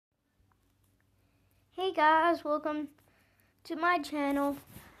Hey guys, welcome to my channel.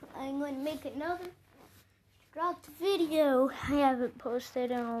 I'm going to make another dropped video. I haven't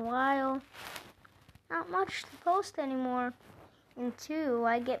posted in a while. Not much to post anymore. And two,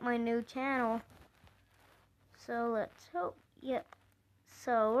 I get my new channel. So let's hope. Yep.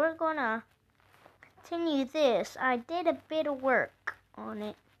 So we're gonna continue this. I did a bit of work on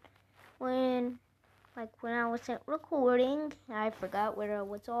it when I wasn't recording. I forgot where I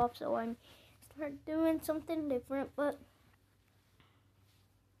was off, so I started doing something different, but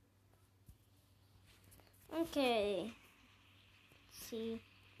okay. See,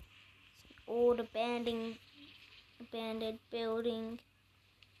 old abandoned building,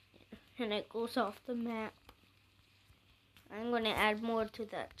 and it goes off the map. I'm gonna add more to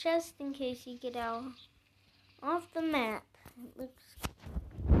that just in case you get out off the map. It looks cool.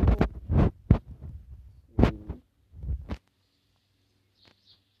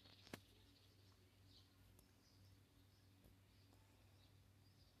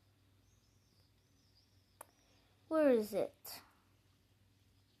 Where is it?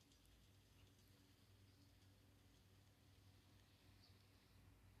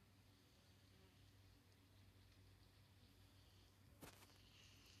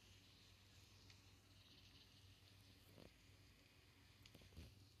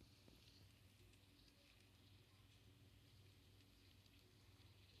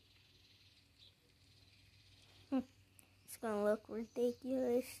 It's gonna look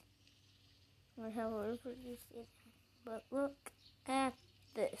ridiculous. Or however you see it. But look at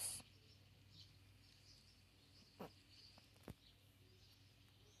this.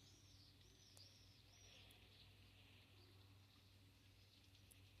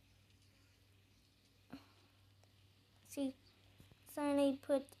 See, sign I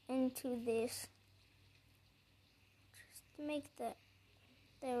put into this just to make that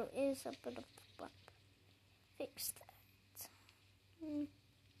there is a bit of a bump. Fix that.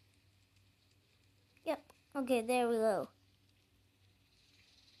 Yep. Okay, there we go.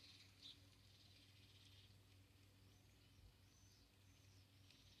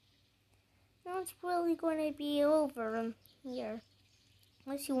 Now it's really going to be over here.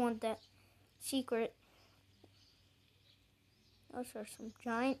 Unless you want that secret. Those are some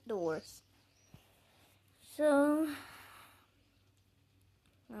giant doors. So,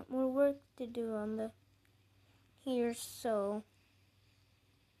 not more work to do on the here, so.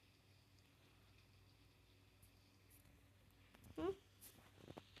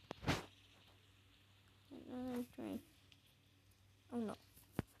 Another drink. Oh no.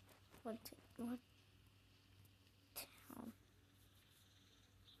 What town?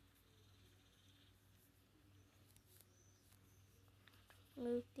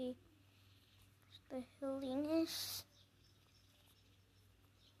 Move the hilliness.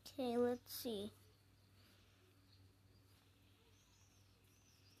 Okay, let's see.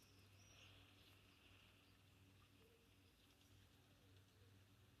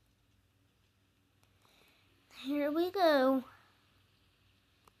 Here we go.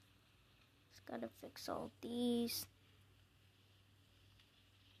 Just gotta fix all these.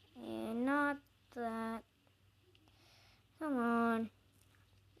 And not that. Come on.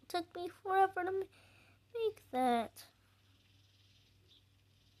 It took me forever to make that.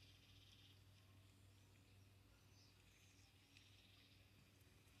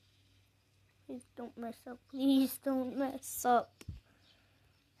 Please don't mess up. Please don't mess up.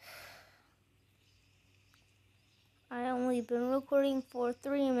 I only been recording for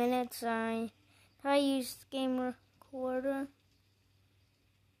 3 minutes. I used Game Recorder.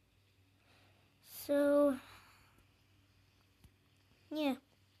 So, yeah.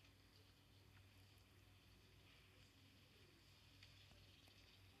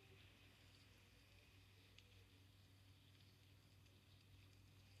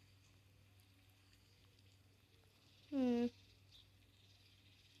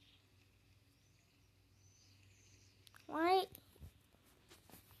 Why?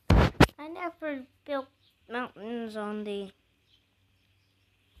 I never built mountains on the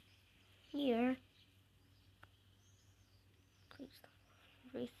here. Please don't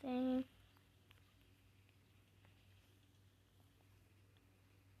everything.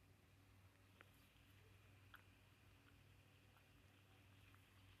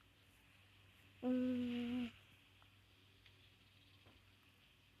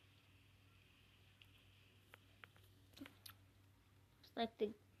 It's like the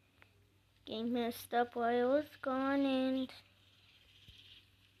game messed up while I was gone, and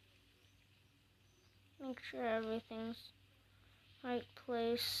make sure everything's right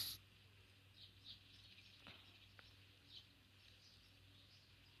place.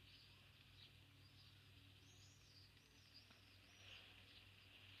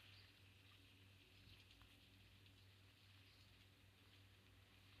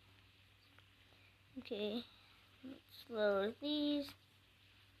 Okay, let's lower these.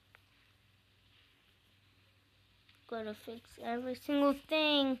 Gotta fix every single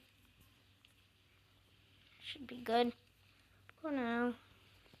thing. Should be good for now.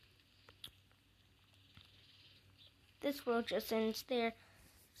 This road just ends there.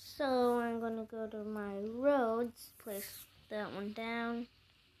 So I'm gonna go to my roads, place that one down,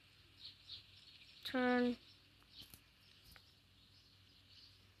 turn.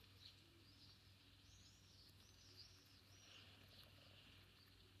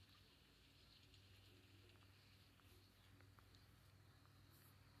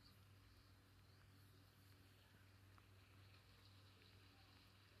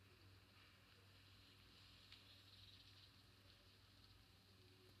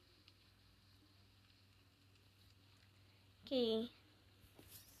 Okay,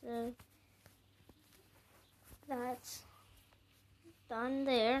 so that's done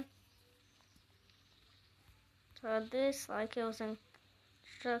there. So this like it was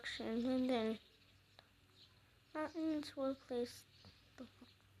instructions, and then buttons will place.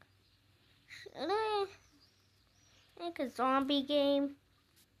 Should I make a zombie game?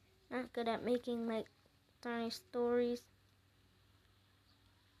 Not good at making like tiny stories,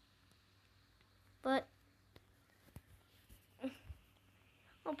 but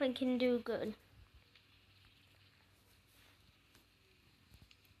hope I can do good.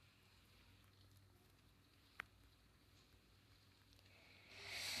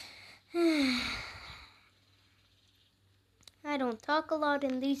 I don't talk a lot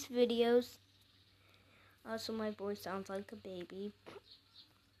in these videos. Also, my voice sounds like a baby.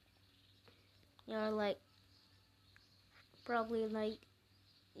 You're like, probably like,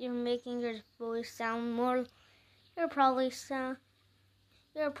 you're making your voice sound more. You're probably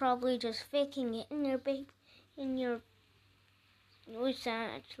just faking it, and your voice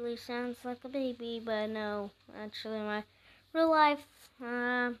actually sounds like a baby. But no, actually, my real life.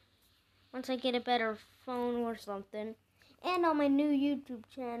 Once I get a better phone or something, and on my new YouTube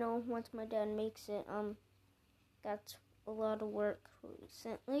channel, once my dad makes it, that's a lot of work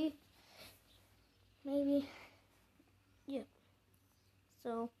recently. Maybe, yeah.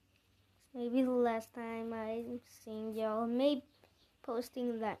 So, maybe the last time I'm seeing y'all, maybe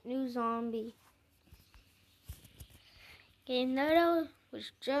posting that new zombie game that I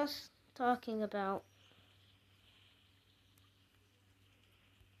was just talking about.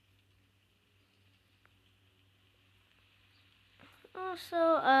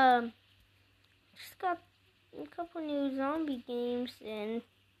 Also, just got a couple new zombie games, and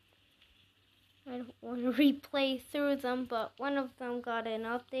I don't want to replay through them, but one of them got an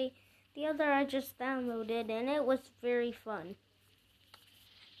update. The other I just downloaded, and it was very fun.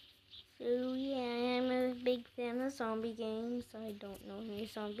 So yeah, I'm a big fan of zombie games. I don't know any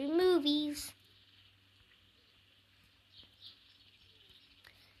zombie movies.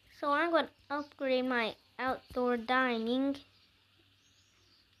 So I'm going to upgrade my outdoor dining.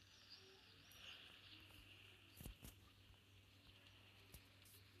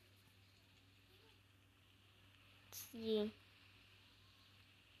 Let's see.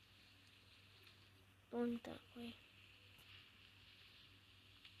 Going that way.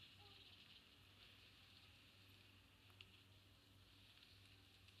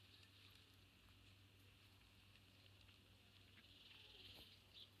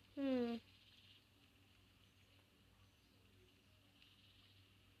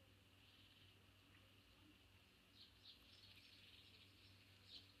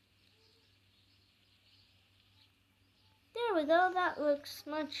 There we go. That looks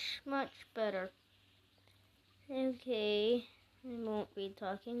much, much better. Okay. I won't be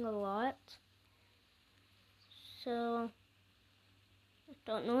talking a lot. So, I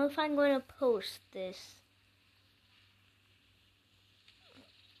don't know if I'm going to post this.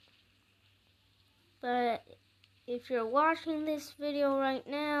 But if you're watching this video right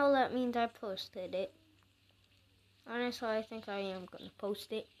now, that means I posted it. Honestly, I think I am going to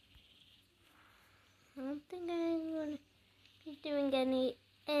post it. I don't think I'm going to be doing any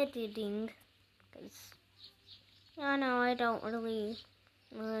editing. Because, yeah, no, I don't really,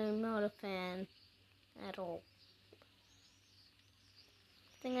 I'm not a fan at all.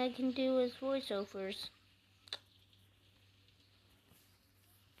 The thing I can do is voiceovers.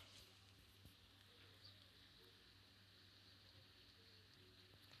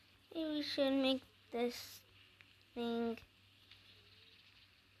 Maybe we should make this thing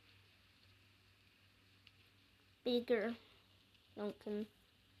bigger. Don't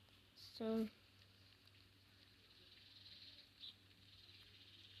consume.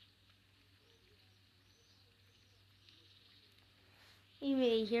 You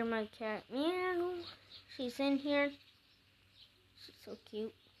may hear my cat meow. She's in here. She's so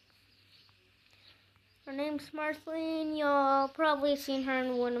cute. Her name's Marceline. Y'all probably seen her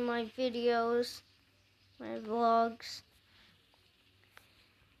in one of my videos, my vlogs.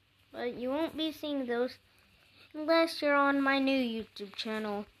 But you won't be seeing those unless you're on my new YouTube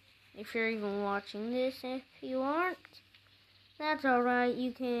channel. If you're even watching this, if you aren't, that's alright.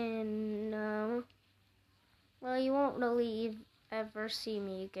 You can, well, you won't really ever see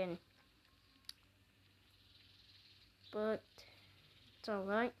me again. But it's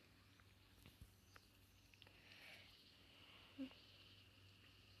alright.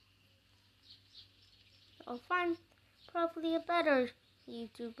 I'll find probably a better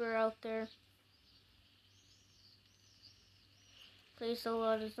YouTuber out there. Plays a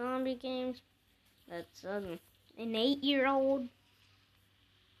lot of zombie games. That's an 8-year-old.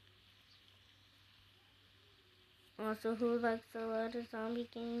 Also, who likes a lot of zombie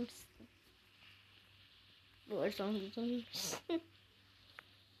games? Or zombie games.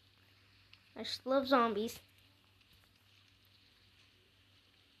 I just love zombies.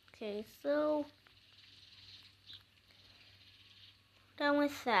 Okay, so done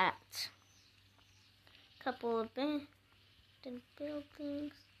with that. Couple of abandoned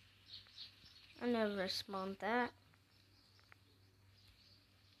buildings. I never spawned that.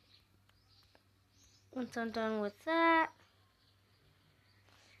 Once I'm done with that,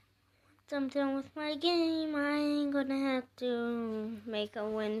 once I'm done with my game, I'm gonna have to make a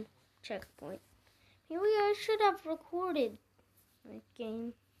win checkpoint. Maybe I should have recorded my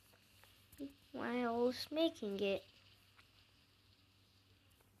game while I was making it.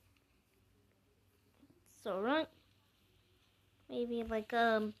 It's alright. Maybe like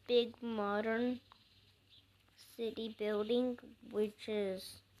a big modern city building, which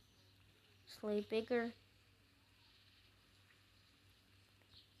is slightly bigger.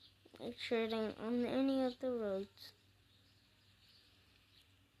 Make sure it ain't on any of the roads.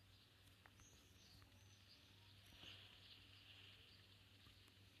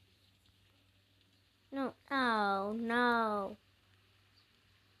 No, oh no.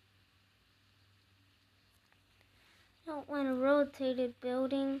 I don't want a rotated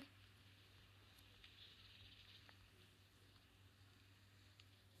building.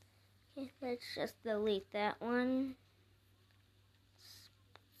 Okay, let's just delete that one.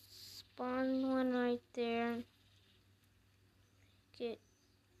 Spawn one right there. Get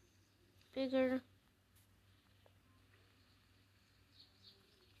bigger.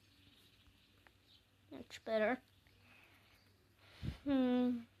 Much better.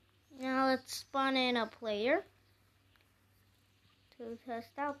 Now let's spawn in a player to test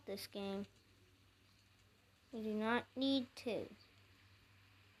out this game. We do not need to.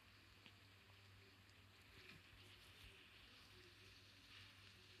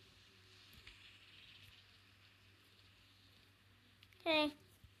 Okay. Let's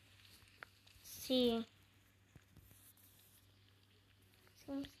see.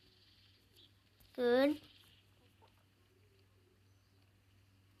 Seems good.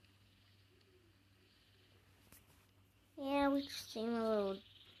 Yeah, we just seem a little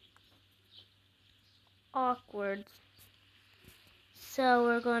awkward. So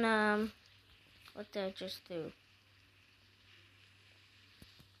we're gonna, what did I just do?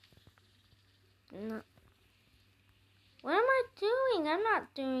 No. What am I doing? I'm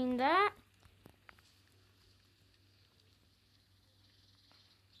not doing that.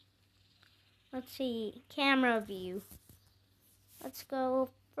 Let's see, camera view. Let's go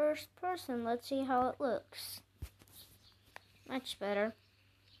first person. Let's see how it looks. Much better.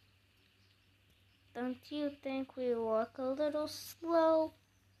 Don't you think we walk a little slow?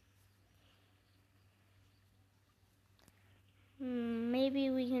 Maybe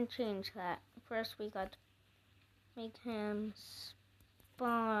we can change that. First we got to make him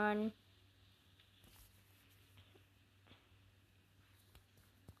spawn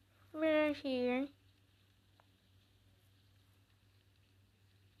right here.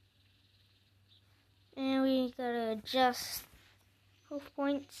 And we gotta adjust health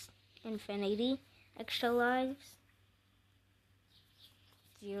points, infinity, extra lives,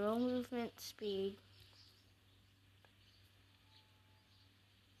 0 movement speed.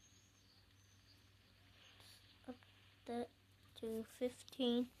 Up that to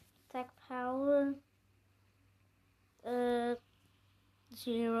 15 attack power, 0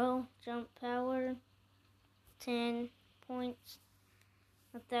 jump power, 10 points,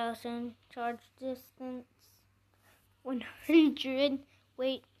 1,000 charge distance, 100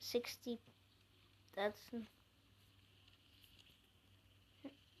 weight, 60. That's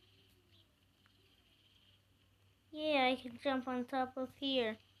Yeah, I can jump on top of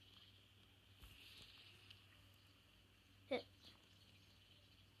here.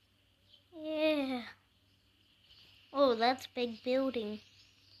 Yeah. Oh, that's a big building.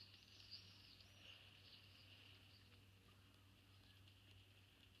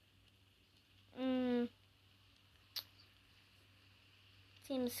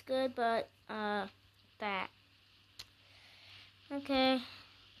 Seems good, but, that. Okay.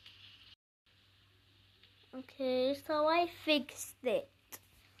 Okay, so I fixed it.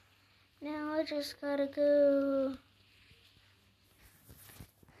 Now I just gotta go.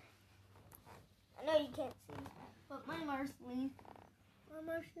 I know you can't see, but my Marceline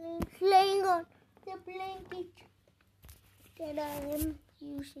laying on the blanket that I am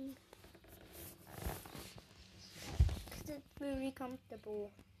using. Because it's very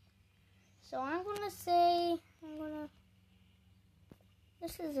comfortable. So I'm gonna say,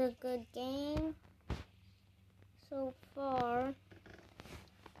 this is a good game so far.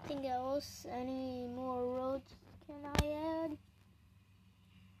 Anything else? Any more roads can I add?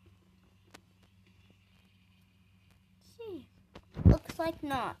 See, looks like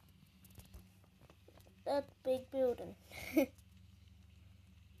not. That big building.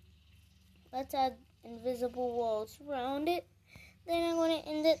 Let's add invisible walls around it. Then I'm going to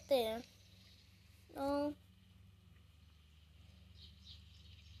end it there. No.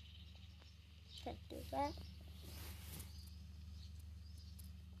 Can't do that.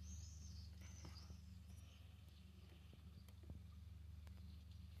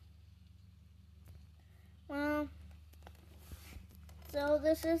 Well, so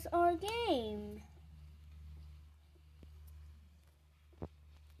this is our game.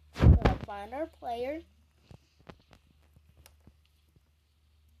 We'll find our player.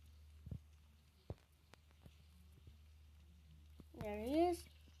 There he is.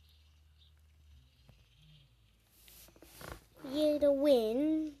 Yeah, to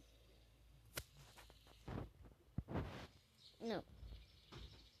win. No.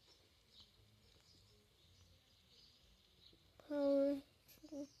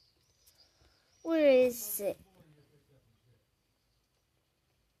 Where is it?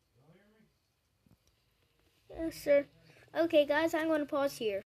 Yes, sir. Okay, guys, I'm going to pause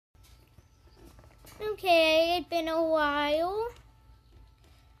here. Okay, it's been a while.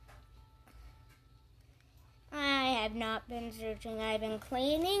 I have not been searching. I've been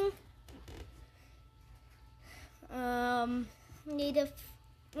cleaning. Need to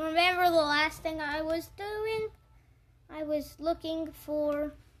remember the last thing I was doing. I was looking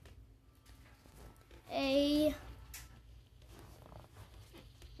for I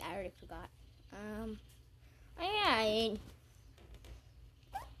already forgot.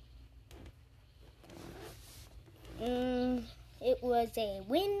 It was a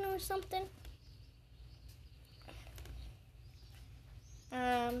win or something.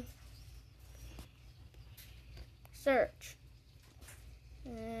 Search.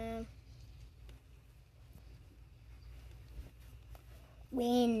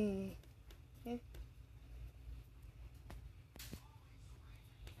 Win.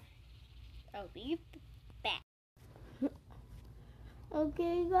 I'll be back.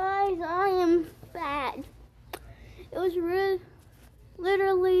 Okay, guys, I am back. It was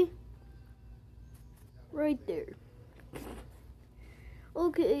literally right there.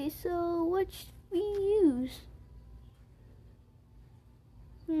 Okay, so what should we use?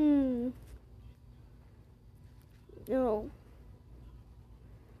 No.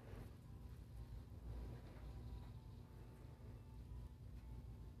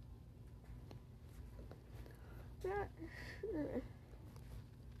 Not sure.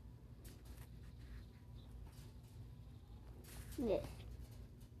 Yes.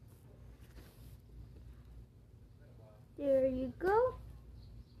 There you go.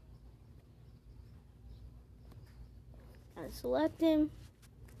 I select him.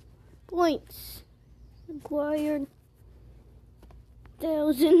 Points acquired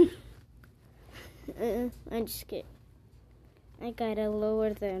 1,000. I'm just kidding. I gotta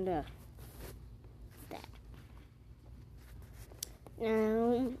lower than that.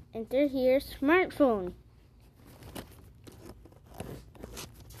 Now enter here smartphone.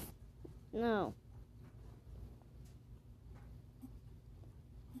 No.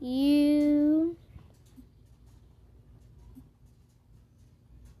 You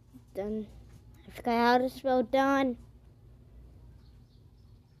done. I forgot how to spell done.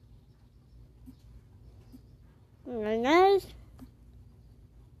 Alright, guys.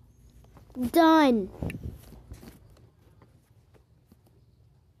 Done.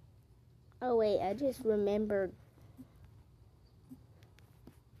 Oh wait, I just remembered.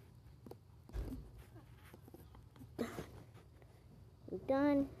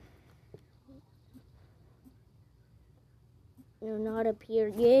 not a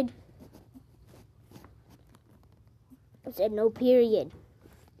period. I said no period.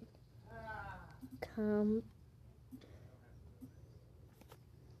 Come.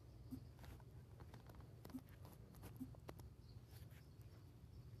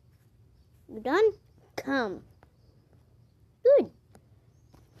 You done? Come. Good.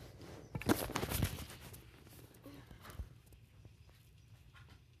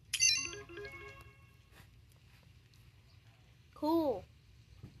 Cool.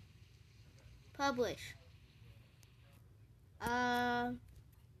 Publish.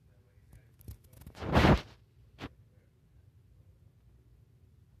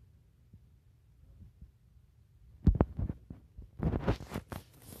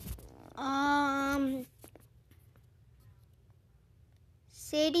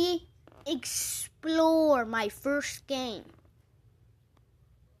 City Explore, my first game.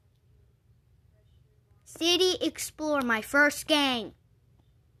 City Explore, my first game.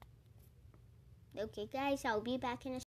 Okay, guys, I'll be back in a